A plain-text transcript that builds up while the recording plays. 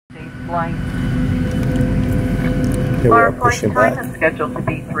flight. Yeah, Our flight time is scheduled to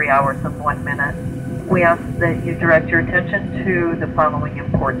be 3 hours and 1 minute. We ask that you direct your attention to the following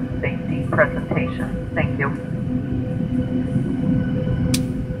important safety presentation. Thank you.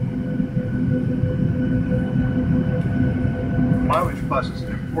 Mileage Plus is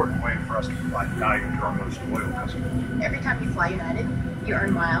an important way for us to provide value to our most loyal customers. Every time you fly United, you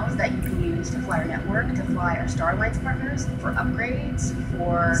earn miles that you can use to fly our network, to fly our Airlines partners, for upgrades,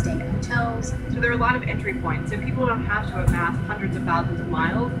 for staying at hotels. So there are a lot of entry points, so people don't have to amass hundreds of thousands of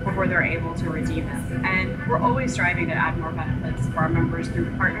miles before they're able to redeem them. And we're always striving to add more benefits for our members through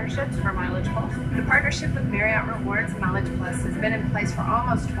partnerships for Mileage Plus. The partnership with Marriott Rewards and Mileage Plus has been in place for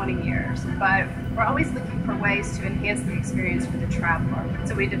almost 20 years, but we're always looking for ways to enhance the experience for the traveler.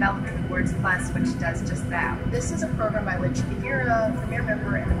 So we developed Rewards Plus, which does just that. This is a program by which, if you're a Premier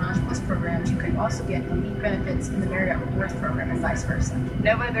member in the Mileage Plus programs, you can also get unique benefits in the Marriott Rewards program and vice versa.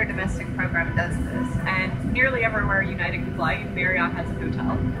 No other domestic program does this. And nearly everywhere United can fly, Marriott has a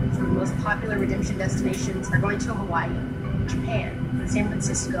hotel. Some of the most popular redemption destinations are going to Hawaii, Japan, San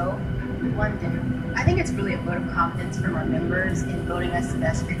Francisco, London. I think it's really a vote of confidence from our members in voting us the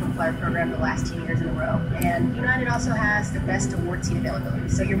best frequent flyer program the last 10 years in a row. And United also has the best award seat availability.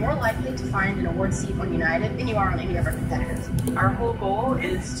 So you're more likely to find an award seat on United than you are on any of our competitors. Our whole goal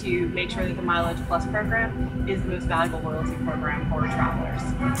is to make sure that the Mileage Plus program is the most valuable loyalty program for travelers.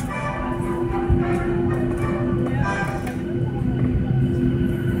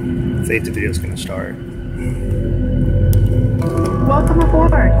 8 the video is going to start. Welcome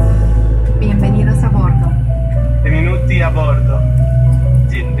aboard. Bienvenidos a bordo. Benvenuti a bordo.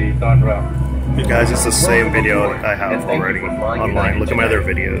 Jindy Thonra. You guys, it's the same video I have already online. Look at my other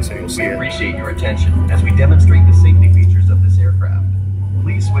videos and you'll see it. We appreciate your attention as we demonstrate the safety features of this aircraft.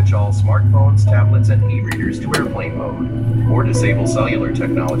 Please switch all smartphones, tablets, and e-readers to airplane mode, or disable cellular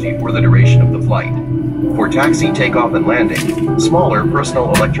technology for the duration of the flight. For taxi, takeoff, and landing, smaller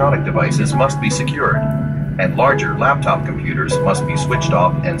personal electronic devices must be secured, and larger laptop computers must be switched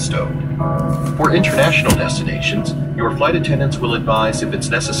off and stowed. For international destinations, your flight attendants will advise if it's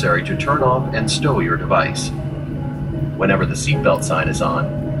necessary to turn off and stow your device. Whenever the seatbelt sign is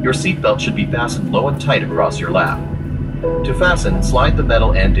on, your seatbelt should be fastened low and tight across your lap. To fasten, slide the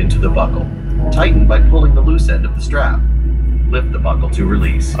metal end into the buckle. Tighten by pulling the loose end of the strap. Lift the buckle to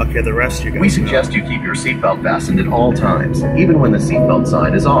release. Okay, the rest you guys. We suggest you keep your seatbelt fastened at all times, even when the seatbelt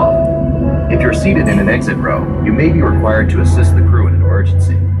sign is off. If you're seated in an exit row, you may be required to assist the crew in an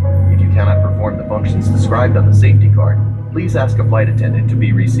emergency. If you cannot perform the functions described on the safety card, please ask a flight attendant to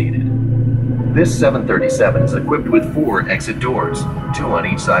be reseated. This 737 is equipped with 4 exit doors, 2 on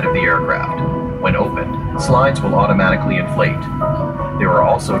each side of the aircraft. When opened, slides will automatically inflate. There are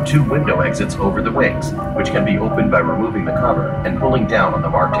also 2 window exits over the wings, which can be opened by removing the cover and pulling down on the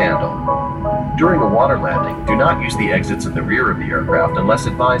marked handle. During a water landing, do not use the exits in the rear of the aircraft unless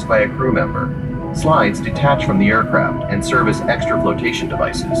advised by a crew member. Slides detach from the aircraft and serve as extra flotation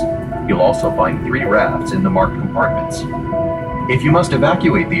devices. You'll also find 3 rafts in the marked compartments. If you must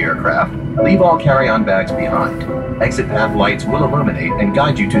evacuate the aircraft, leave all carry-on bags behind. Exit path lights will illuminate and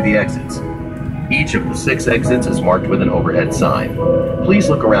guide you to the exits. Each of the 6 exits is marked with an overhead sign. Please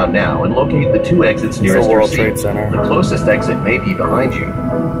look around now and locate the 2 exits nearest your seat. The closest exit may be behind you.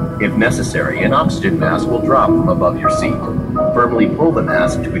 If necessary, an oxygen mask will drop from above your seat. Firmly pull the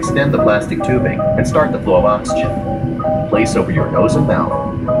mask to extend the plastic tubing and start the flow of oxygen. Place over your nose and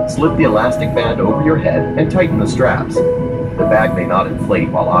mouth. Slip the elastic band over your head and tighten the straps. The bag may not inflate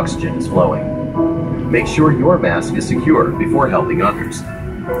while oxygen is flowing. Make sure your mask is secure before helping others.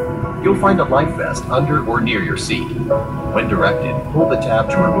 You'll find a life vest under or near your seat. When directed, pull the tab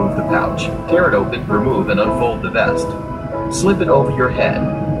to remove the pouch. Tear it open, remove and unfold the vest. Slip it over your head.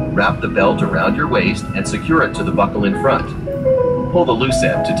 Wrap the belt around your waist and secure it to the buckle in front. Pull the loose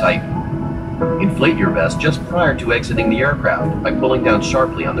end to tighten. Inflate your vest just prior to exiting the aircraft by pulling down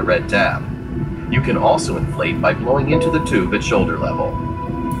sharply on the red tab. You can also inflate by blowing into the tube at shoulder level.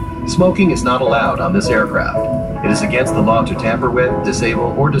 Smoking is not allowed on this aircraft. It is against the law to tamper with,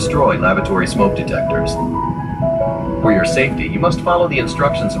 disable, or destroy lavatory smoke detectors. For your safety, you must follow the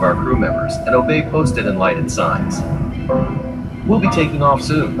instructions of our crew members and obey posted and lighted signs. We'll be taking off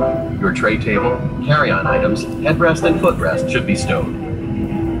soon. Your tray table, carry-on items, headrest, and footrest should be stowed.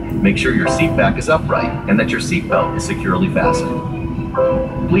 Make sure your seat back is upright and that your seat belt is securely fastened.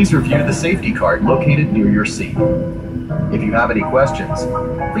 Please review the safety card located near your seat. If you have any questions,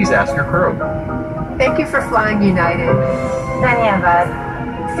 please ask your crew. Thank you for flying United. Dhanyavad.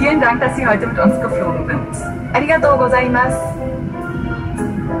 Vielen Dank, dass Sie heute mit uns geflogen sind. Arigatou gozaimasu.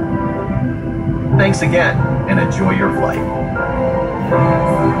 Thanks again, and enjoy your flight.